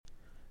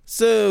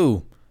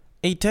So,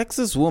 a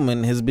Texas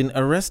woman has been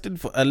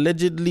arrested for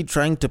allegedly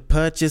trying to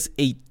purchase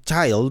a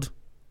child.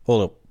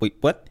 Hold up, wait,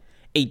 what?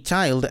 A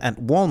child at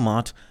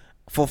Walmart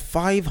for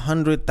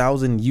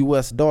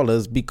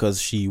 $500,000 because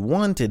she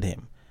wanted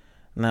him.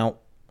 Now,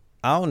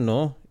 I don't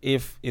know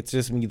if it's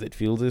just me that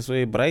feels this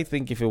way, but I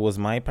think if it was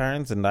my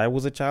parents and I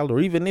was a child, or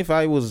even if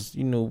I was,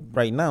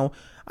 right now,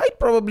 I'd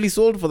probably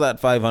sold for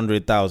that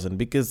 $500,000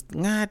 because,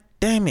 god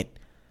damn it,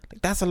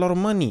 that's a lot of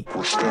money.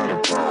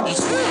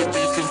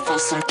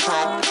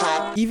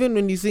 Even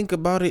when you think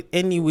about it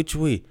any which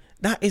way,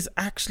 that is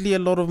actually a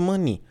lot of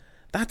money.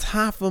 That's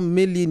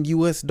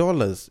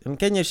 $500,000 in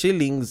Kenya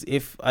shillings.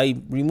 If I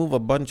remove a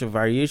bunch of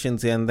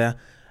variations here and there,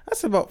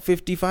 that's about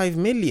 55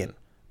 million.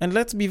 And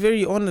let's be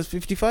very honest,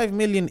 55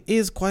 million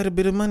is quite a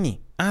bit of money.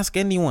 Ask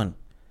anyone.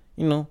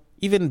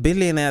 Even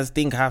billionaires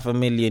think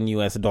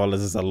 $500,000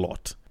 is a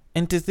lot.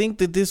 And to think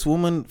that this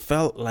woman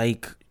felt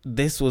like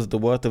this was the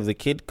worth of the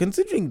kid,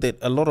 considering that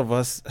a lot of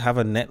us have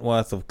a net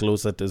worth of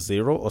closer to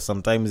zero or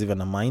sometimes even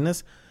a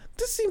minus,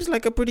 this seems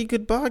like a pretty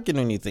good bargain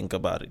when you think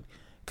about it.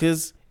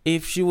 Because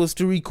if she was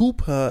to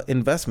recoup her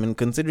investment,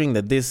 considering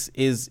that this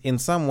is in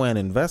some way an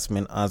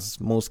investment, as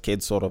most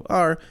kids sort of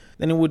are,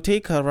 then it would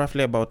take her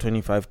roughly about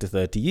 25 to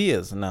 30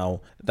 years. Now,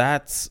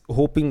 that's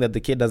hoping that the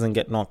kid doesn't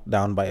get knocked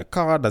down by a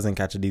car, doesn't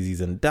catch a disease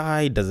and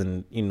die,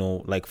 doesn't,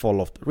 fall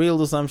off the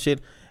rails or some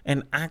shit,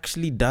 and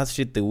actually does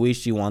shit the way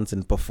she wants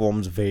and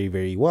performs very,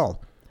 very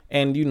well.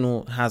 And,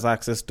 has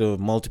access to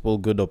multiple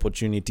good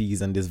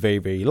opportunities and is very,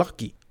 very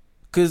lucky.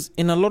 Because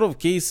in a lot of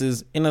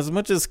cases, in as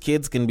much as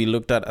kids can be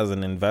looked at as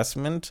an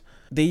investment,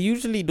 they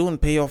usually don't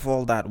pay off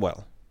all that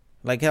well.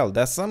 Like hell,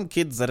 there's some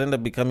kids that end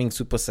up becoming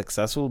super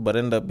successful but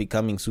end up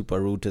becoming super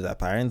rude to their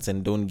parents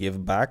and don't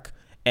give back.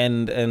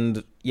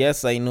 And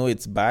yes, I know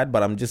it's bad,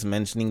 but I'm just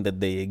mentioning that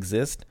they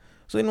exist.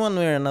 So in one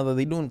way or another,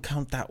 they don't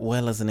count that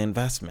well as an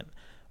investment.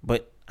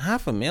 But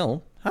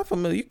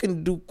 $500,000, you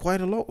can do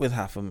quite a lot with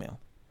 $500,000.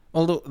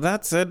 Although,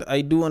 that said,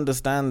 I do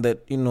understand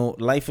that,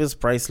 life is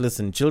priceless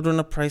and children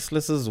are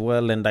priceless as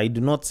well, and I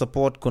do not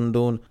support,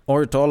 condone,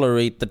 or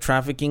tolerate the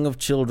trafficking of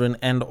children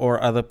and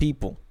or other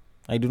people.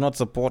 I do not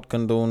support,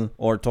 condone,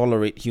 or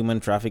tolerate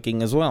human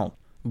trafficking as well.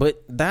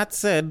 But that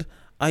said,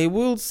 I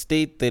will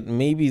state that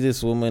maybe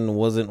this woman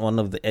wasn't one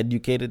of the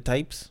educated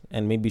types,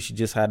 and maybe she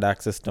just had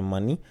access to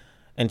money,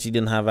 and she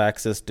didn't have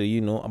access to,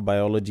 a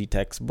biology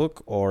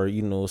textbook or,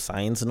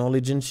 science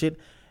knowledge and shit.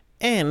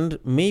 And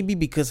maybe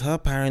because her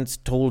parents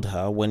told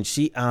her when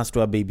she asked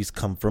where babies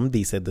come from,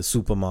 they said the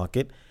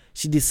supermarket,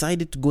 she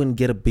decided to go and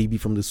get a baby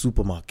from the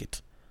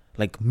supermarket.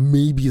 Like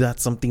maybe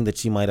that's something that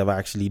she might have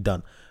actually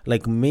done.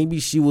 Like maybe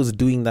she was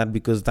doing that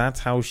because that's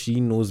how she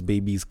knows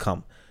babies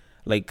come.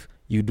 Like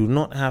you do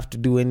not have to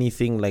do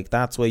anything. Like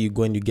that's where you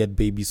go and you get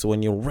babies. So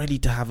when you're ready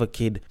to have a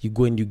kid, you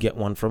go and you get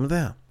one from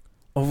there.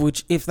 Of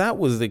which, if that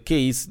was the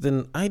case,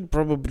 then I'd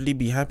probably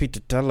be happy to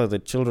tell her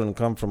that children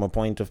come from a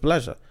point of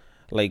pleasure.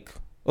 Like,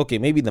 okay,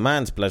 maybe the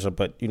man's pleasure,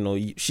 but,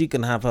 she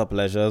can have her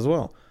pleasure as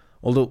well.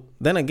 Although,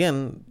 then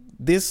again,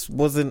 this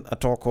wasn't a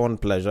talk on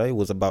pleasure. It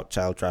was about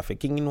child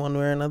trafficking in one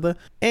way or another.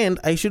 And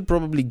I should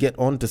probably get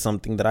on to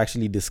something that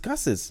actually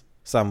discusses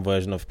some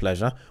version of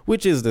pleasure,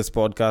 which is this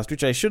podcast,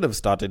 which I should have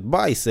started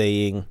by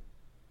saying,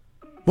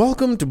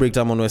 welcome to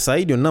Breaktime on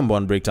Westside, your number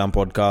one Breaktime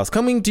podcast,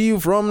 coming to you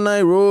from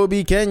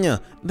Nairobi,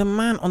 Kenya. The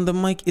man on the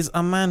mic is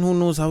a man who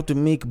knows how to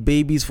make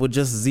babies for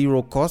just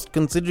zero cost,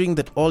 considering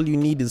that all you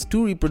need is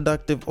 2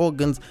 reproductive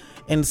organs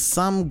and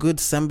some good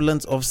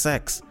semblance of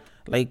sex.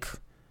 Like,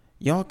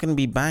 y'all can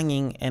be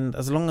banging, and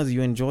as long as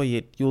you enjoy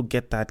it, you'll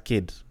get that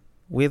kid.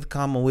 With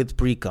cum or with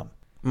pre-cum.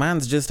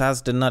 Man's just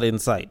has to nut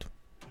inside.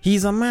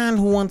 He's a man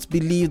who once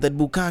believed that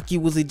bukkake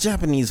was a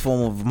Japanese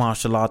form of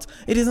martial arts.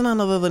 It is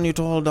none other than your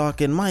tall, dark,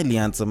 and mildly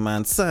handsome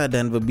man, Sir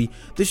Denver B.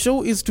 The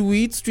show is To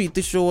Eat Street,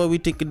 the show where we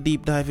take a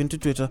deep dive into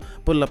Twitter,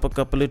 pull up a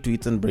couple of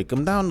tweets, and break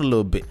them down a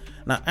little bit.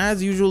 Now,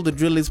 as usual, the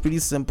drill is pretty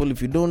simple.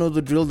 If you don't know the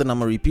drill, then I'm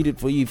going to repeat it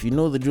for you. If you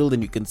know the drill,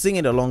 then you can sing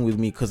it along with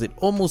me because it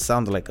almost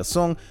sounds like a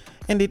song.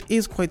 And it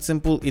is quite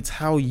simple. It's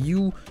how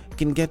you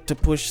can get to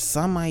push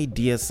some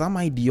idea, some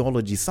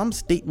ideology, some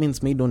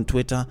statements made on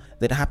Twitter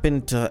that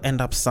happen to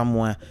end up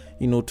somewhere,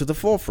 to the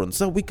forefront,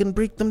 so we can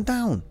break them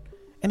down.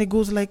 And it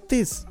goes like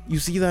this. You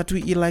see that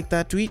tweet, you like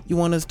that tweet, you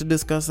want us to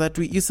discuss that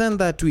tweet, you send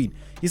that tweet.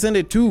 You send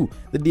it to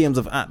the DMs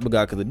of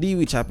 @BugakaTheD,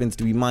 which happens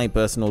to be my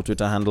personal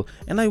Twitter handle,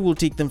 and I will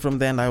take them from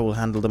there and I will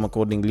handle them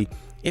accordingly.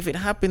 If it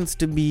happens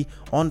to be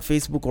on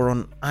Facebook or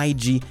on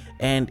IG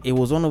and it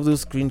was one of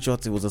those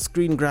screenshots, it was a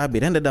screen grab,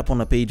 it ended up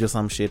on a page or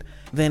some shit,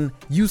 then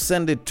you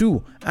send it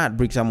to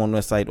 @Breaktime on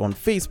Westside on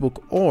Facebook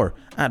or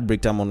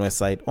 @Breaktime on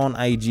Westside on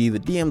IG. The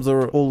DMs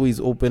are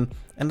always open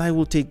and I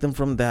will take them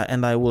from there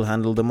and I will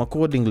handle them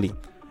accordingly.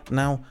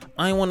 Now,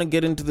 I want to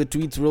get into the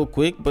tweets real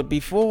quick, but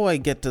before I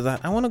get to that,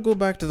 I want to go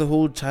back to the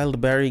whole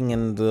childbearing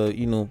and,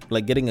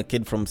 getting a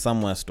kid from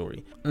somewhere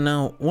story.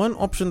 Now, one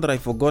option that I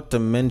forgot to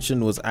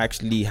mention was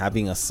actually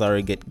having a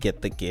surrogate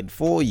get the kid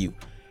for you,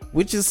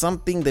 which is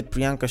something that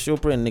Priyanka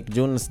Chopra and Nick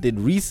Jonas did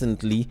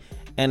recently,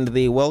 and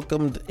they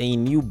welcomed a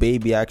new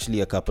baby actually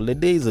a couple of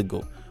days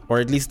ago. Or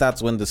at least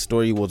that's when the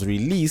story was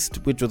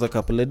released, which was a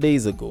couple of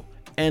days ago.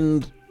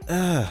 And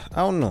I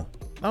don't know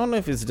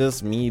if it's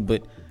just me,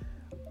 but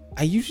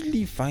I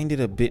usually find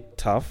it a bit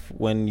tough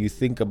when you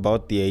think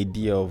about the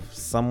idea of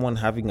someone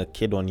having a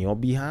kid on your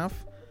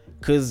behalf,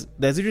 because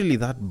there's usually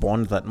that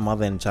bond that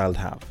mother and child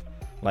have,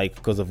 like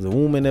because of the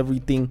womb and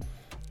everything,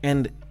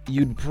 and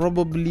you'd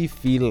probably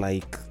feel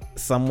like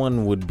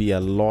someone would be a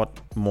lot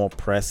more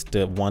pressed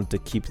to want to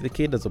keep the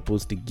kid as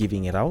opposed to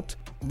giving it out.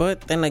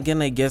 But then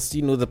again, I guess,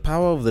 the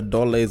power of the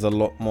dollar is a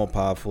lot more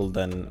powerful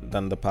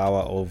than the power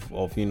of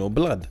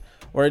blood,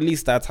 or at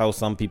least that's how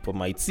some people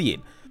might see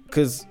it.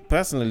 Because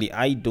personally,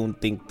 I don't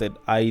think that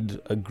I'd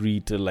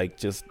agree to like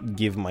just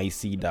give my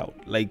seed out.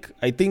 Like,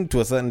 I think to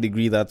a certain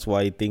degree, that's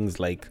why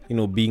things like,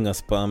 being a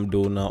sperm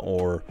donor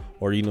or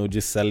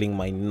just selling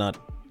my nut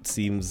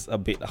seems a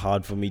bit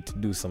hard for me to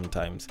do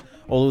sometimes.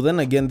 Although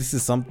then again, this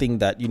is something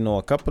that,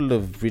 a couple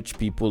of rich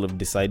people have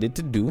decided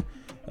to do.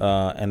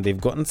 And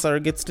they've gotten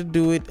surrogates to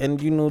do it, and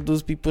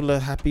those people are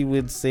happy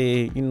with,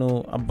 say,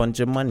 a bunch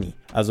of money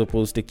as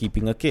opposed to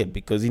keeping a kid,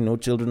 because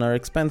children are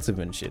expensive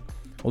and shit.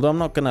 Although I'm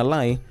not gonna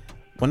lie,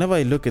 whenever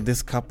I look at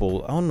this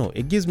couple, I don't know,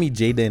 it gives me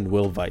Jada and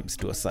Will vibes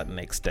to a certain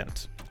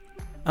extent.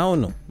 I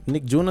don't know,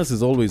 Nick Jonas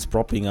is always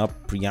propping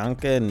up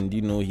Priyanka, and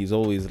he's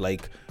always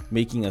like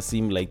making her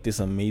seem like this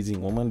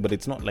amazing woman, but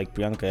it's not like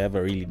Priyanka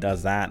ever really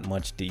does that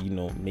much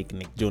to make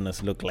Nick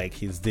Jonas look like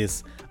he's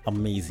this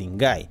amazing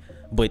guy.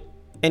 But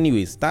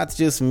anyways, that's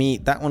just me.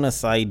 That one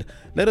aside,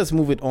 let us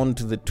move it on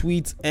to the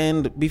tweets.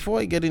 And before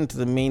I get into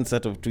the main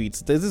set of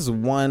tweets, there's this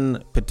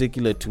one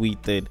particular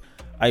tweet that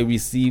I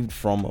received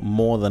from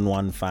more than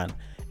one fan,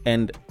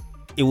 and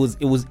it was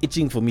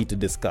itching for me to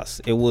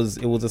discuss. It was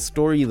a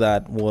story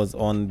that was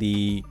on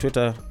the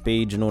Twitter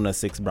page known as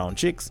 6 Brown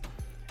Chicks,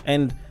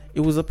 and it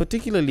was a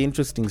particularly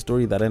interesting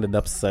story that ended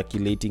up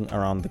circulating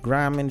around the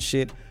gram and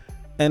shit.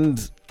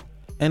 And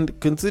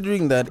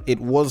considering that it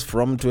was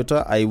from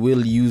Twitter, I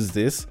will use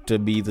this to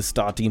be the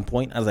starting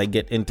point as I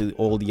get into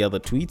all the other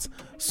tweets.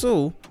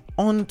 So,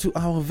 on to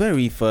our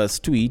very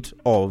first tweet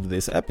of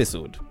this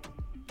episode.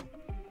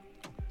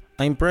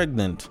 I'm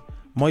pregnant.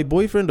 My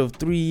boyfriend of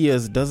 3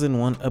 years doesn't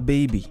want a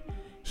baby.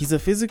 He's a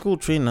physical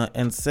trainer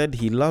and said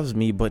he loves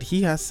me, but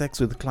he has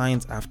sex with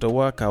clients after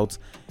workouts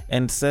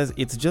and says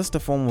it's just a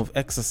form of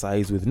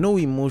exercise with no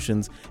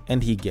emotions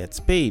and he gets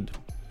paid.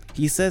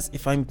 He says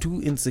if I'm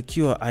too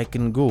insecure, I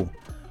can go.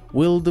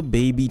 Will the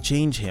baby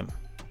change him?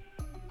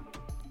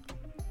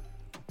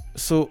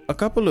 So a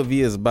couple of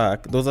years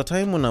back, there was a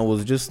time when I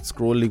was just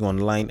scrolling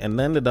online and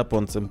ended up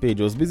on some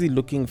page. I was busy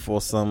looking for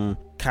some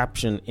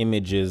caption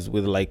images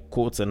with like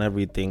quotes and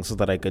everything so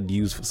that I could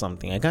use for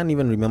something. I can't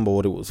even remember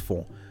what it was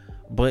for.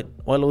 But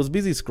while I was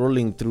busy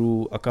scrolling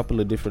through a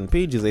couple of different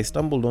pages, I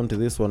stumbled onto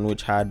this one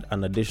which had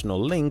an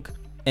additional link.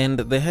 And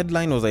the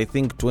headline was, I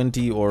think,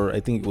 20 or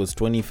I think it was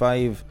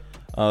 25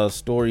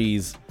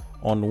 stories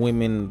on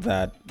women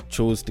that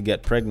chose to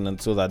get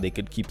pregnant so that they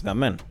could keep their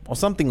men, or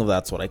something of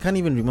that sort. I can't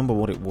even remember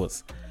what it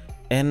was.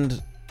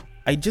 And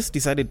I just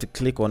decided to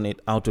click on it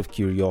out of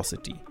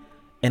curiosity.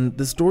 And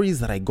the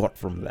stories that I got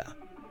from there,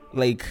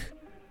 like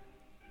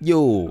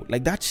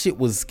that shit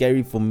was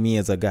scary for me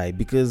as a guy,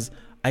 because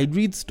I'd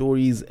read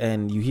stories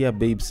and you hear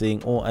babes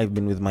saying, oh, I've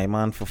been with my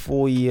man for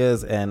 4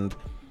 years and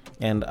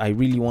I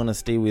really want to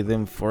stay with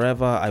him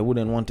forever. I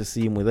wouldn't want to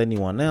see him with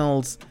anyone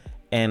else.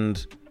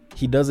 And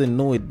he doesn't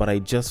know it, but I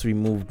just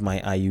removed my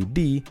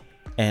IUD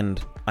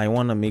and I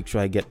want to make sure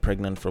I get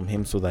pregnant from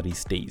him so that he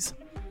stays.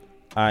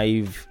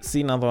 I've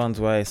seen other ones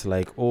where it's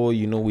like, oh,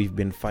 we've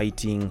been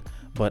fighting,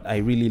 but I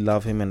really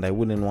love him and I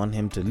wouldn't want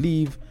him to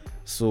leave.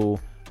 So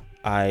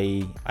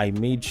I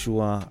made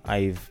sure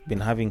I've been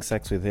having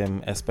sex with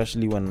him,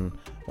 especially when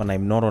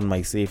I'm not on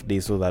my safe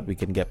day, so that we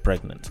can get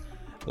pregnant.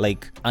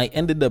 Like, I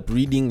ended up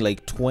reading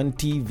like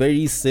 20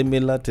 very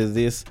similar to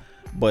this,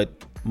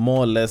 but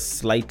more or less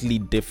slightly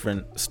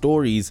different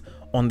stories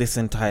on this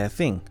entire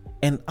thing.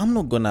 And I'm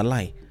not gonna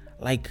lie,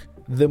 like,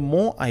 the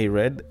more I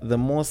read, the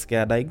more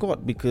scared I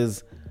got,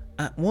 because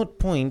at what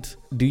point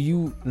do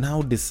you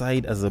now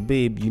decide as a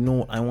babe,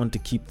 I want to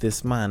keep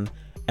this man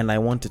and I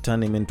want to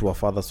turn him into a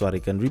father so that he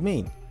can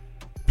remain?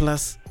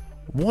 Plus,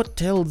 what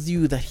tells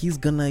you that he's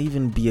gonna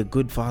even be a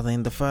good father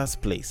in the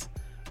first place?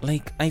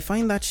 Like, I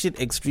find that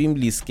shit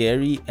extremely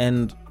scary,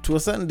 and to a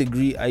certain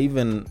degree, I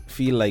even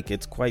feel like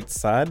it's quite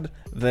sad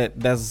that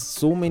there's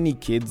so many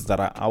kids that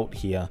are out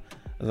here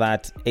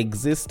that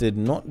existed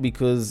not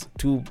because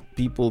two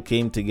people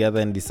came together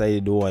and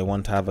decided, oh, I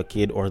want to have a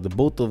kid, or the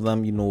both of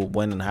them,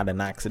 went and had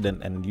an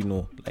accident and,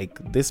 like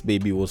this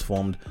baby was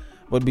formed,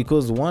 but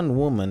because one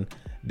woman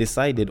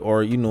decided,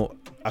 or,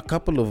 a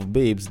couple of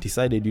babes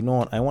decided,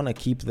 I want to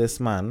keep this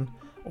man,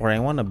 or I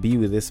want to be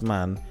with this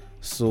man,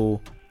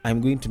 so I'm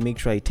going to make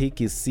sure I take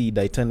his seed,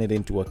 I turn it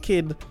into a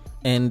kid,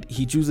 and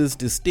he chooses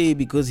to stay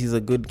because he's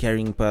a good,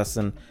 caring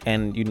person,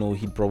 and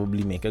he'd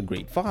probably make a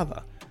great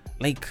father.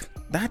 Like,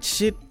 that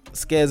shit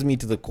scares me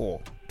to the core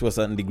to a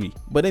certain degree.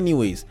 But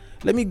anyways,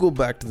 let me go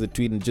back to the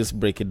tweet and just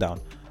break it down.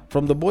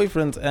 From the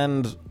boyfriend's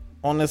end,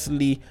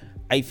 honestly,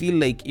 I feel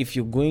like if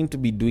you're going to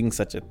be doing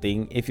such a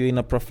thing, if you're in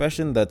a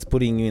profession that's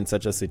putting you in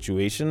such a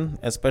situation,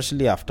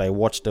 especially after I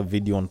watched a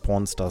video on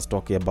Pawn Stars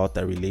talking about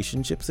their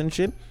relationships and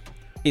shit,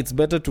 it's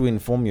better to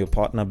inform your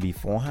partner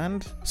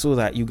beforehand so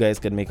that you guys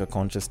can make a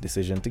conscious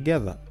decision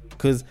together.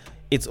 Because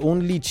it's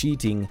only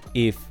cheating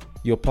if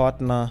your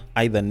partner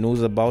either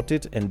knows about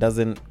it and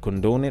doesn't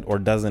condone it, or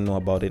doesn't know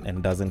about it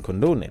and doesn't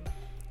condone it.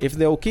 If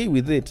they're okay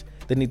with it,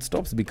 then it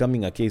stops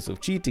becoming a case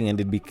of cheating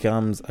and it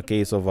becomes a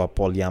case of a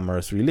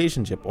polyamorous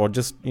relationship, or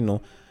just, an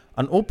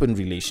open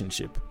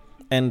relationship.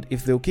 And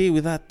if they're okay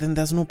with that, then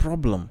there's no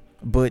problem.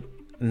 But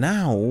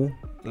now,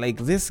 like,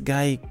 this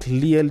guy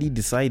clearly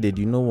decided,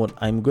 you know what,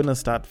 I'm gonna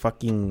start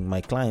fucking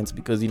my clients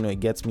because, it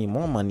gets me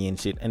more money and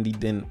shit, and he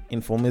didn't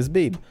inform his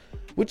babe,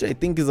 which I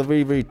think is a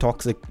very, very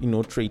toxic,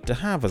 trait to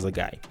have as a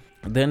guy.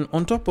 Then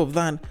on top of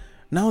that,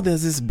 now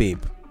there's this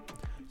babe.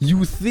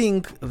 You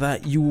think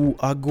that you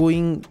are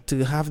going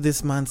to have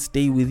this man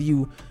stay with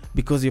you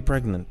because you're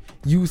pregnant.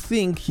 You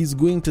think he's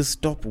going to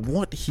stop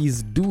what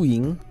he's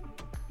doing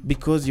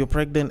because you're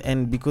pregnant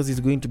and because he's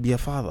going to be a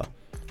father.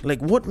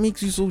 Like, what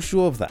makes you so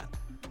sure of that?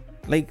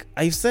 Like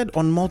I've said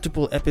on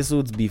multiple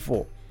episodes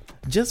before,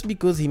 just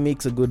because he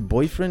makes a good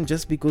boyfriend,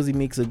 just because he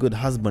makes a good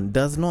husband,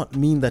 does not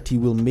mean that he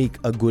will make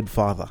a good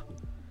father.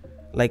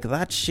 Like,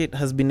 that shit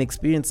has been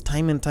experienced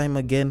time and time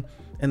again.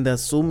 And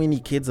there's so many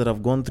kids that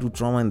have gone through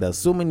trauma, and there's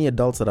so many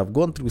adults that have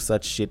gone through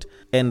such shit,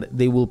 and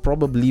they will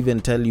probably even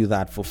tell you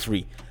that for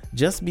free.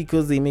 Just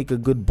because they make a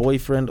good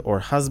boyfriend or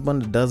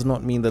husband does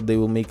not mean that they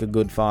will make a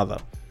good father.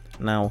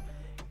 Now,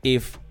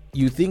 if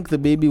you think the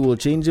baby will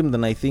change him,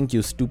 then I think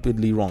you're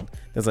stupidly wrong.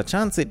 There's a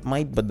chance it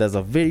might, but there's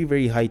a very,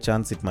 very high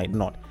chance it might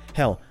not.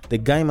 Hell, the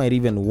guy might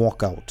even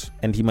walk out,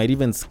 and he might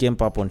even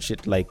skimp up on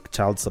shit like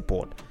child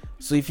support.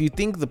 So if you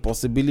think the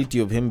possibility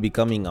of him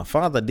becoming a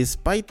father,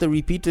 despite the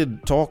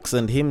repeated talks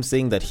and him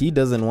saying that he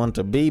doesn't want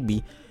a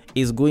baby,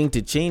 is going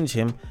to change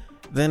him,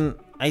 then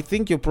I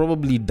think you're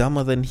probably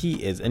dumber than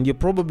he is, and you're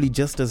probably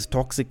just as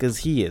toxic as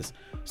he is.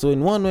 So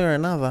in one way or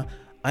another,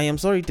 I am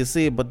sorry to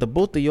say, but the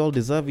both of y'all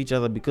deserve each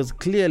other, because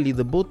clearly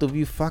the both of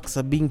you fucks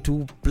are being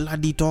too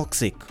bloody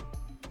toxic.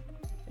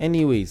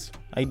 Anyways,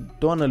 I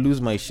don't want to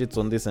lose my shits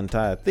on this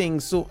entire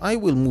thing, so I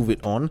will move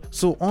it on.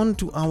 So on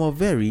to our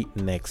very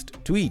next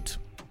tweet.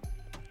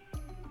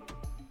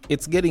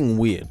 It's getting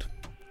weird.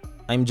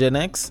 I'm Gen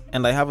X,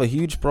 and I have a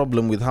huge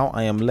problem with how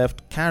I am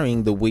left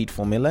carrying the weight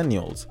for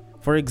millennials.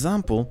 For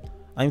example,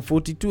 I'm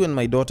 42 and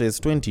my daughter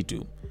is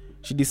 22.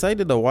 She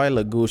decided a while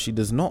ago she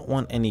does not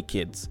want any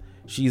kids.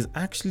 She is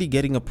actually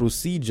getting a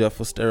procedure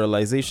for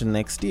sterilization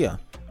next year.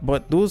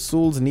 But those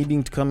souls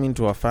needing to come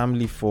into our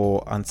family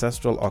for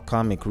ancestral or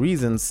karmic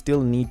reasons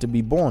still need to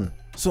be born.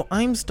 So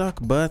I'm stuck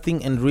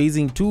birthing and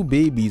raising two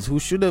babies who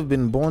should have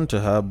been born to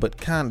her but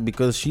can't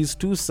because she's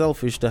too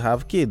selfish to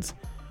have kids.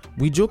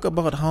 We joke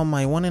about how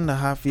my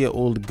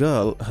 1.5-year-old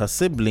girl, her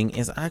sibling,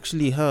 is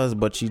actually hers,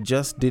 but she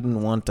just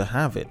didn't want to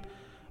have it.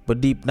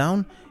 But deep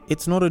down,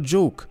 it's not a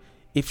joke.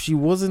 If she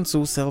wasn't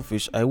so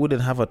selfish, I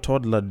wouldn't have a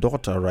toddler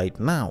daughter right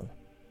now.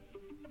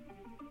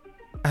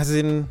 As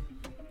in,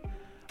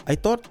 I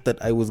thought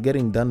that I was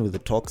getting done with the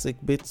toxic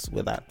bits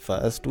with that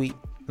first tweet.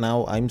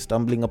 Now I'm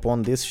stumbling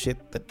upon this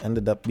shit that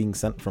ended up being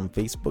sent from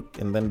Facebook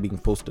and then being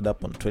posted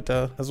up on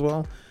Twitter as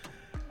well.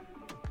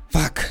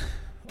 Fuck.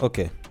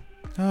 Okay.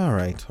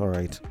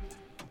 Alright.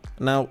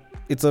 Now,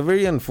 it's a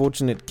very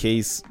unfortunate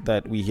case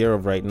that we hear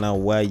of right now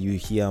where you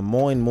hear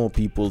more and more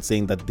people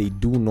saying that they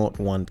do not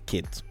want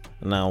kids.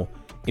 Now,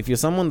 if you're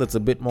someone that's a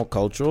bit more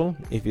cultural,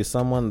 if you're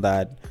someone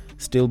that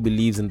still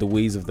believes in the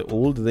ways of the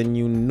old, then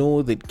you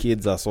know that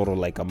kids are sort of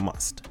like a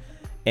must.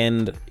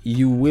 And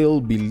you will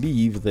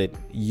believe that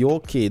your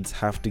kids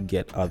have to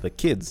get other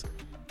kids.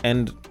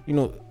 And,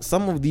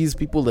 some of these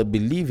people that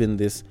believe in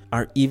this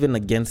are even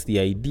against the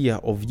idea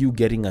of you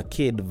getting a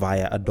kid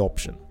via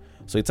adoption.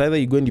 So it's either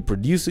you're going to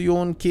produce your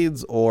own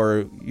kids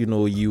or,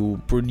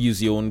 you produce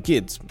your own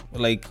kids.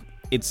 Like,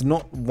 it's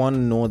not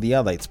one nor the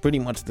other. It's pretty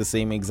much the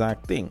same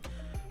exact thing.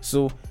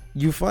 So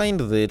you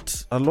find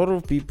that a lot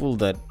of people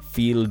that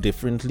feel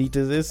differently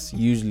to this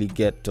usually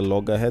get to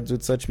loggerheads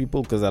with such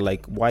people because they're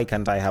like, why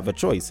can't I have a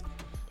choice?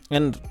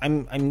 And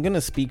I'm going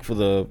to speak for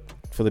the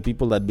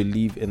people that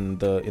believe in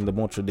the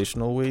more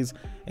traditional ways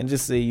and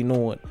just say, you know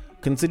what,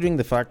 considering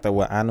the fact that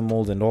we're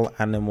animals and all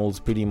animals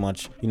pretty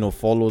much,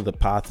 follow the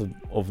path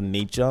of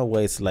nature,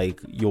 where it's like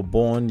you're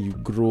born, you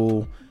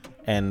grow,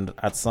 and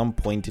at some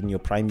point in your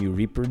prime you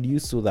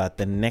reproduce so that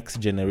the next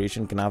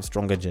generation can have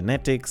stronger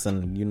genetics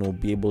and,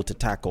 be able to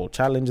tackle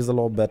challenges a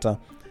lot better.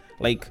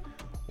 Like,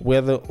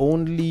 we're the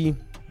only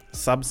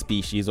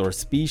subspecies or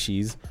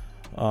species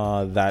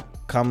that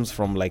comes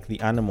from like the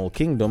animal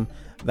kingdom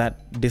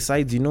that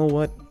decides, you know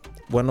what,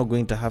 we're not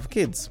going to have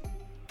kids.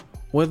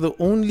 We're the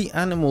only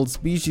animal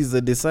species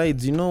that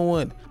decides, you know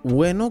what,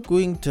 we're not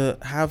going to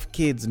have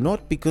kids,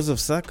 not because of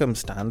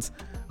circumstance,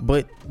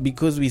 but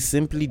because we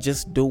simply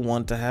just don't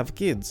want to have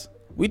kids.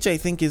 which I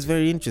think is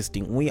very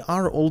interesting. We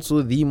are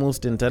also the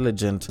most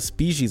intelligent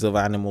species of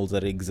animals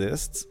that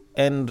exists.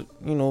 And,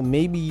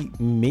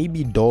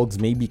 maybe dogs,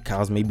 maybe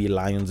cows, maybe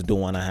lions don't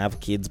want to have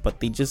kids, but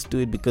they just do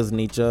it because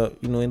nature,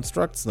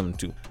 instructs them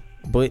to.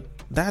 But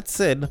that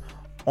said,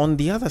 on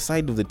the other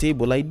side of the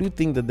table, I do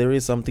think that there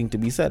is something to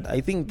be said.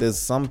 I think there's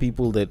some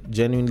people that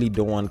genuinely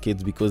don't want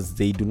kids because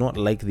they do not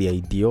like the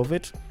idea of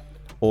it,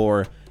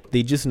 or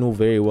they just know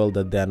very well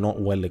that they're not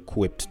well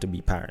equipped to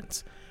be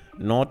parents.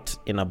 Not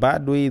in a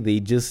bad way, they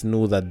just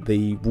know that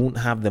they won't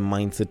have the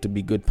mindset to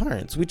be good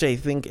parents, which I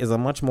think is a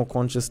much more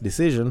conscious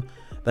decision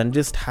than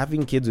just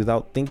having kids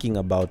without thinking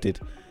about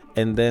it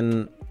and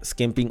then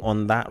skimping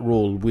on that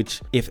role,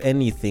 which, if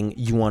anything,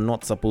 you are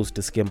not supposed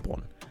to skimp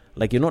on.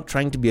 Like, you're not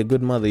trying to be a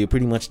good mother, you're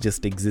pretty much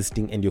just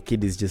existing and your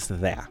kid is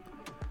just there.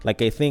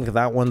 Like, I think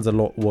that one's a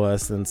lot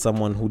worse than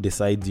someone who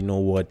decides,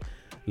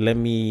 let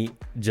me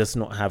just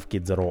not have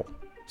kids at all.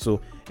 So,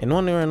 in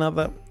one way or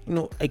another,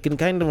 I can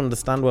kind of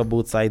understand where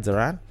both sides are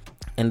at.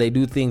 And I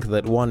do think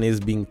that one is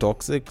being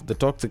toxic. The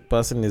toxic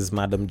person is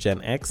Madam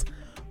Gen X,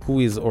 who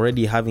is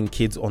already having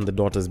kids on the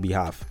daughter's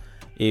behalf.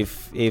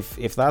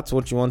 If that's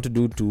what you want to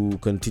do to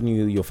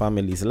continue your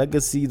family's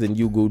legacy, then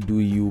you go do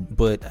you.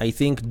 But I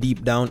think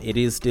deep down it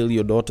is still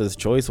your daughter's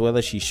choice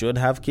whether she should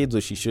have kids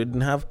or she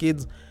shouldn't have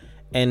kids.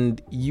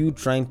 And you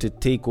trying to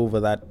take over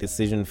that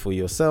decision for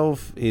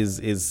yourself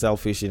is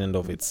selfish in and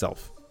of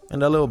itself,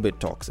 and a little bit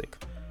toxic.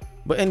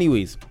 But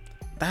anyways,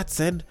 that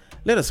said,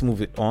 let us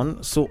move it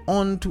on. So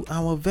on to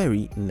our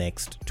very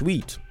next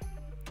tweet.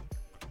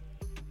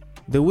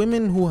 The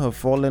women who have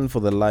fallen for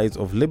the lies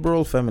of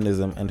liberal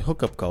feminism and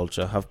hookup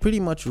culture have pretty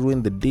much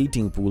ruined the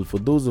dating pool for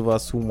those of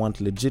us who want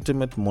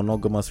legitimate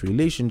monogamous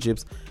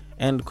relationships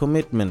and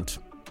commitment.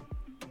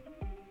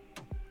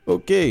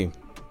 Okay.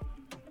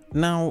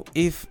 Now,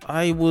 if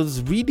I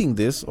was reading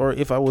this, or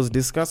if I was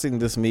discussing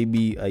this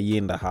maybe a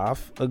year and a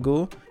half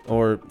ago,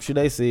 or should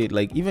I say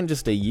even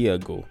just a year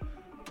ago,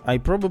 I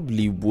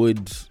probably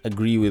would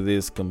agree with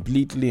this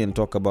completely and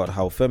talk about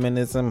how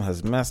feminism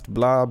has messed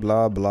blah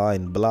blah blah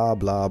and blah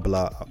blah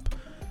blah up.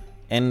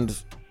 And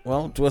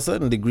well, to a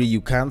certain degree you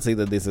can say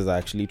that this is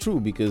actually true,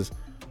 because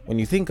when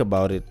you think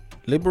about it,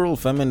 liberal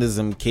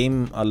feminism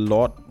came a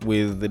lot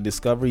with the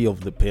discovery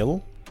of the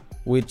pill,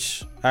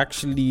 which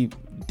actually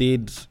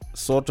did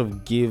sort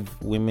of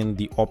give women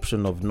the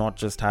option of not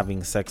just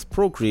having sex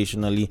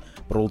procreationally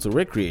but also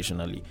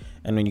recreationally.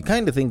 And when you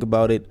kind of think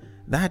about it,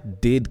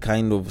 that did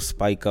kind of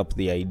spike up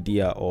the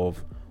idea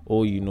of,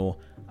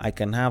 I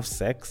can have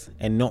sex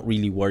and not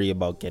really worry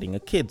about getting a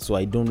kid, so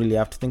I don't really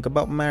have to think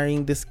about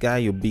marrying this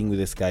guy or being with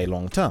this guy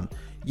long term.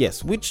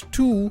 Yes, which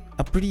to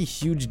a pretty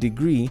huge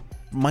degree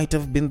might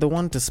have been the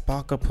one to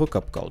spark up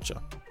hookup culture.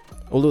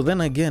 Although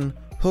then again,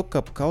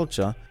 hookup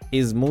culture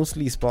is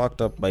mostly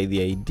sparked up by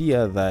the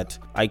idea that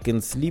I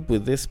can sleep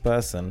with this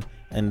person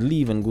and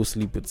leave and go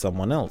sleep with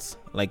someone else.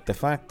 Like the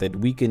fact that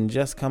we can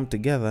just come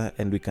together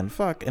and we can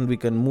fuck and we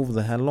can move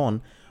the hell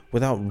on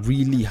without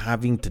really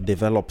having to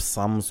develop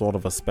some sort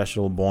of a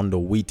special bond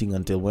or waiting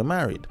until we're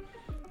married.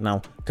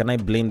 Now, can I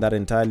blame that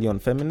entirely on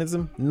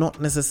feminism? Not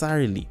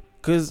necessarily.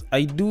 Because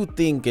I do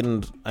think,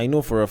 and I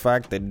know for a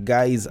fact, that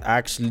guys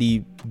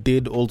actually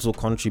did also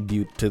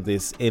contribute to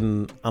this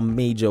in a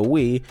major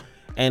way.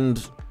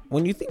 And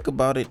when you think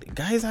about it,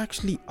 guys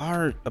actually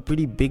are a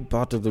pretty big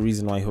part of the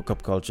reason why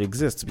hookup culture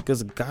exists,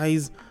 because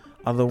guys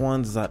are the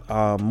ones that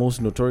are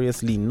most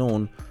notoriously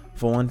known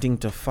for wanting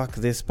to fuck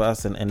this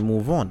person and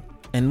move on.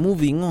 And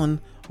moving on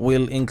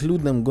will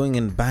include them going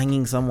and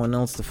banging someone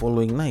else the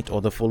following night or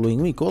the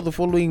following week or the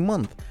following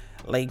month.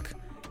 Like,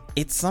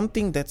 it's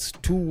something that's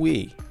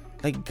two-way.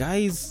 Like,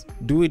 guys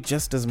do it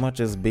just as much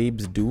as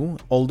babes do.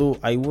 Although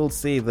I will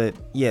say that,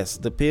 yes,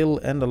 the pill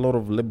and a lot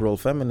of liberal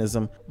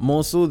feminism,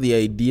 more so the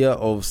idea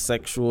of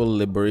sexual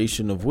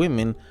liberation of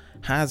women,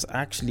 has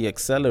actually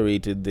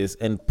accelerated this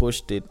and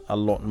pushed it a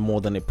lot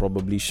more than it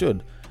probably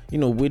should.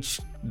 Which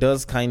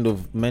does kind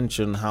of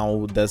mention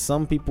how there's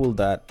some people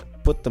that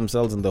put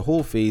themselves in the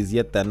whole phase,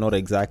 yet they're not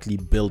exactly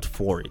built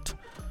for it.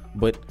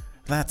 But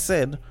that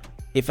said,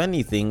 if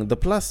anything, the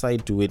plus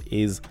side to it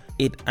is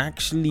it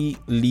actually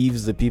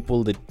leaves the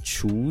people that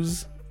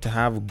choose to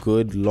have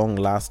good,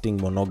 long-lasting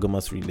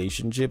monogamous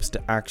relationships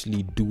to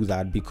actually do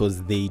that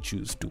because they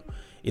choose to.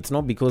 It's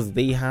not because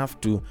they have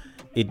to.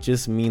 It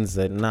just means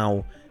that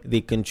now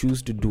they can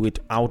choose to do it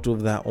out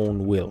of their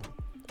own will.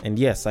 And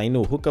yes, I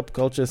know hookup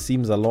culture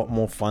seems a lot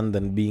more fun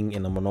than being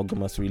in a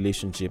monogamous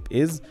relationship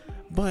is,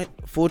 but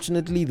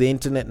fortunately the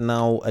internet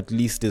now at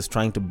least is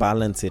trying to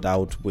balance it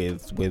out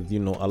with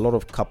a lot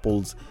of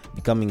couples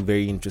becoming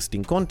very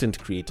interesting content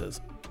creators.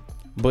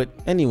 But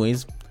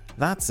anyways,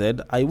 that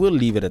said, I will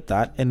leave it at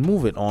that and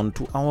move it on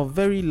to our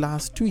very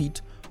last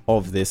tweet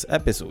of this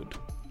episode.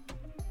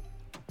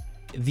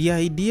 The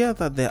idea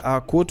that there are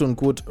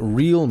quote-unquote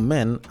real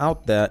men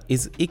out there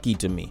is icky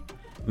to me.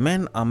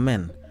 Men are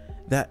men.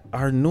 There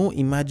are no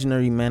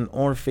imaginary men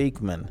or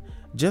fake men.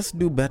 Just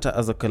do better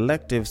as a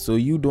collective so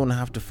you don't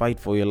have to fight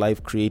for your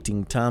life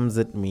creating terms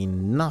that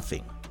mean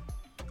nothing.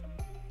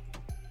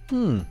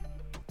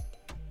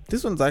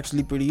 this one's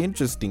actually pretty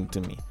interesting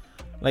to me.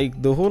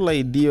 Like the whole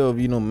idea of,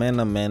 men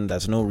are men,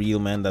 there's no real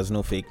men, there's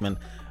no fake men.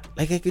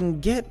 Like I can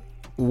get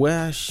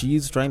where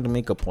she's trying to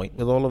make a point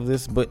with all of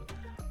this, but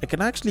I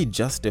can actually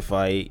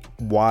justify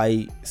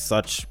why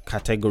such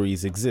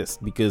categories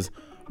exist, because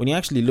when you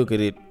actually look at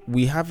it,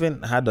 we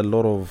haven't had a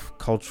lot of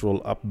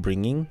cultural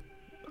upbringing.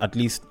 At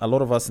least a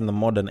lot of us in the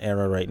modern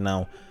era right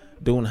now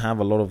don't have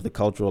a lot of the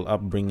cultural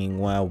upbringing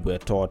where we're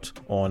taught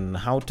on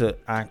how to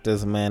act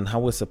as men, how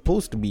we're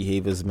supposed to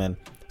behave as men.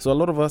 So a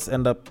lot of us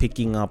end up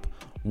picking up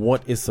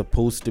what is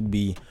supposed to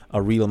be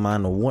a real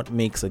man, or what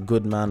makes a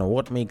good man, or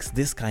what makes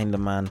this kind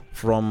of man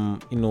from,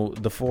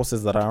 the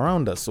forces that are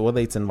around us. So whether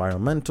it's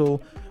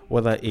environmental,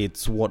 whether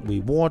it's what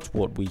we watch,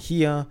 what we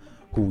hear,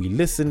 who we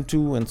listen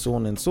to, and so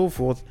on and so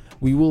forth,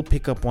 we will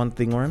pick up one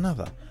thing or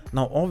another.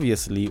 Now,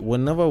 obviously,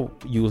 whenever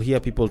you'll hear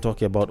people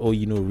talking about,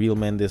 real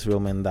men this, real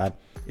men that,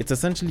 it's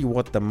essentially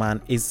what the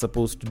man is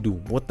supposed to do,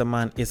 what the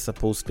man is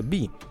supposed to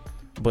be.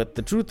 But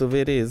the truth of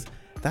it is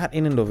that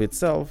in and of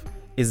itself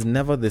is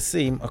never the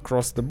same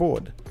across the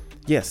board.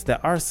 Yes, there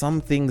are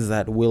some things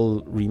that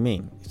will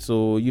remain.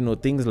 So,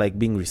 things like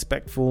being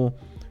respectful,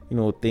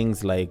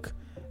 things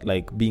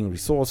like being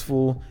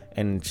resourceful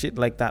and shit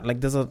like that.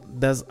 Like there's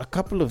a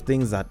couple of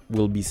things that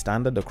will be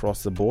standard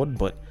across the board,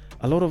 but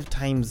a lot of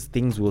times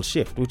things will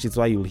shift, which is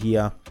why you'll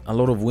hear a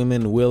lot of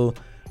women will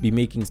be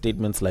making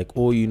statements like,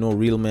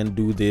 real men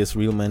do this,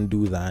 real men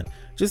do that.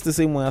 Just the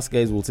same way us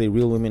guys will say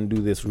real women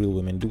do this, real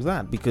women do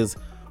that, because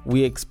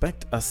we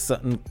expect a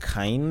certain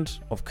kind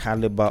of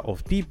caliber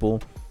of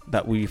people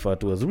that we refer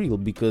to as real,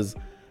 because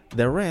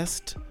the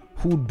rest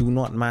who do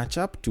not match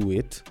up to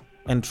it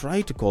and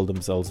try to call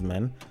themselves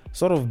men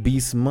sort of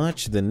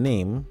besmirch the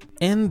name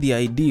and the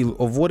ideal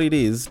of what it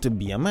is to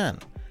be a man.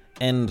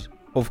 And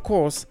of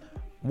course,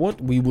 what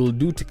we will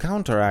do to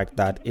counteract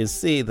that is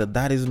say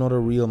that is not a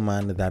real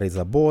man, that is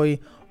a boy,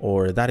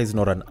 or that is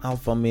not an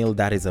alpha male,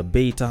 that is a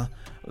beta.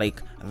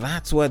 Like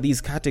that's where these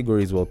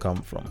categories will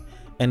come from.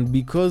 And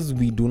because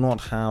we do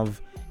not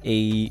have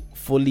a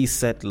fully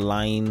set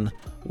line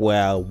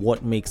where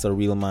what makes a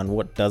real man,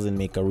 what doesn't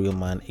make a real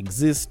man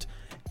exist,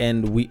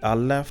 and we are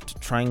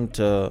left trying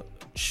to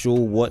show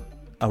what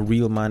a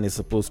real man is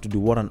supposed to do,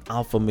 what an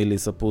alpha male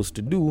is supposed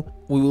to do,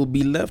 we will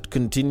be left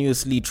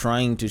continuously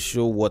trying to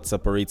show what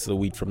separates the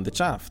wheat from the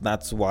chaff.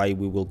 That's why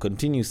we will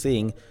continue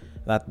saying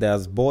that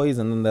there's boys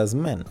and then there's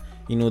men.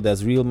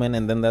 There's real men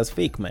and then there's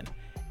fake men.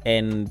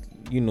 And,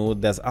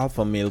 there's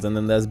alpha males and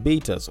then there's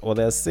betas or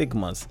there's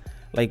sigmas.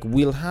 Like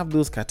we'll have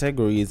those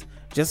categories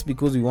just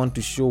because we want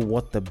to show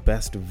what the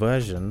best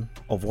version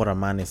of what a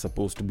man is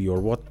supposed to be,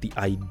 or what the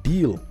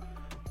ideal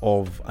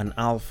of an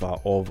alpha,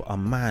 of a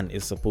man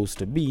is supposed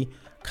to be,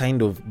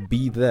 kind of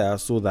be there,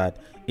 so that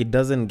it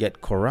doesn't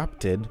get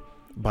corrupted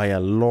by a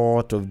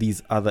lot of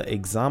these other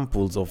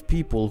examples of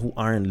people who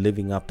aren't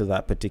living up to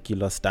that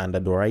particular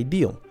standard or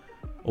ideal.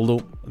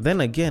 Although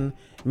then again,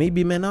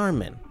 maybe men are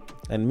men,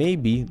 and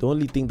maybe the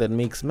only thing that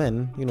makes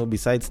men,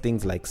 besides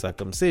things like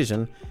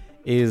circumcision,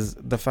 is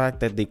the fact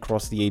that they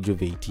cross the age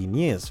of 18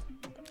 years.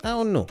 I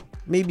don't know.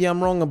 Maybe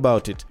I'm wrong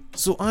about it.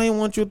 So I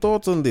want your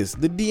thoughts on this.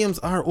 The DMs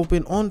are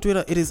open on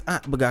Twitter. It is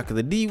at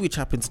BagakaTheD, which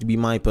happens to be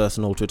my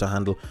personal Twitter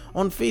handle.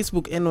 On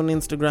Facebook and on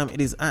Instagram, it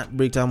is at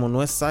Breaktime on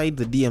Westside.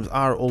 The DMs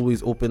are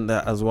always open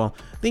there as well.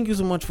 Thank you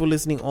so much for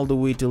listening all the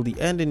way till the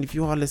end. And if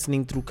you are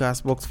listening through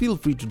Castbox, feel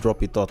free to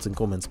drop your thoughts and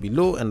comments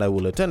below, and I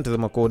will attend to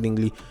them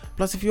accordingly.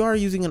 Plus, if you are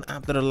using an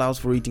app that allows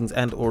for ratings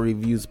and or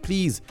reviews,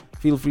 please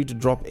feel free to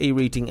drop a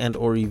rating and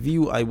or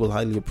review. I will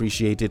highly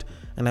appreciate it.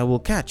 And I will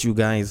catch you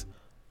guys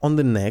on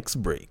the next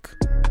break.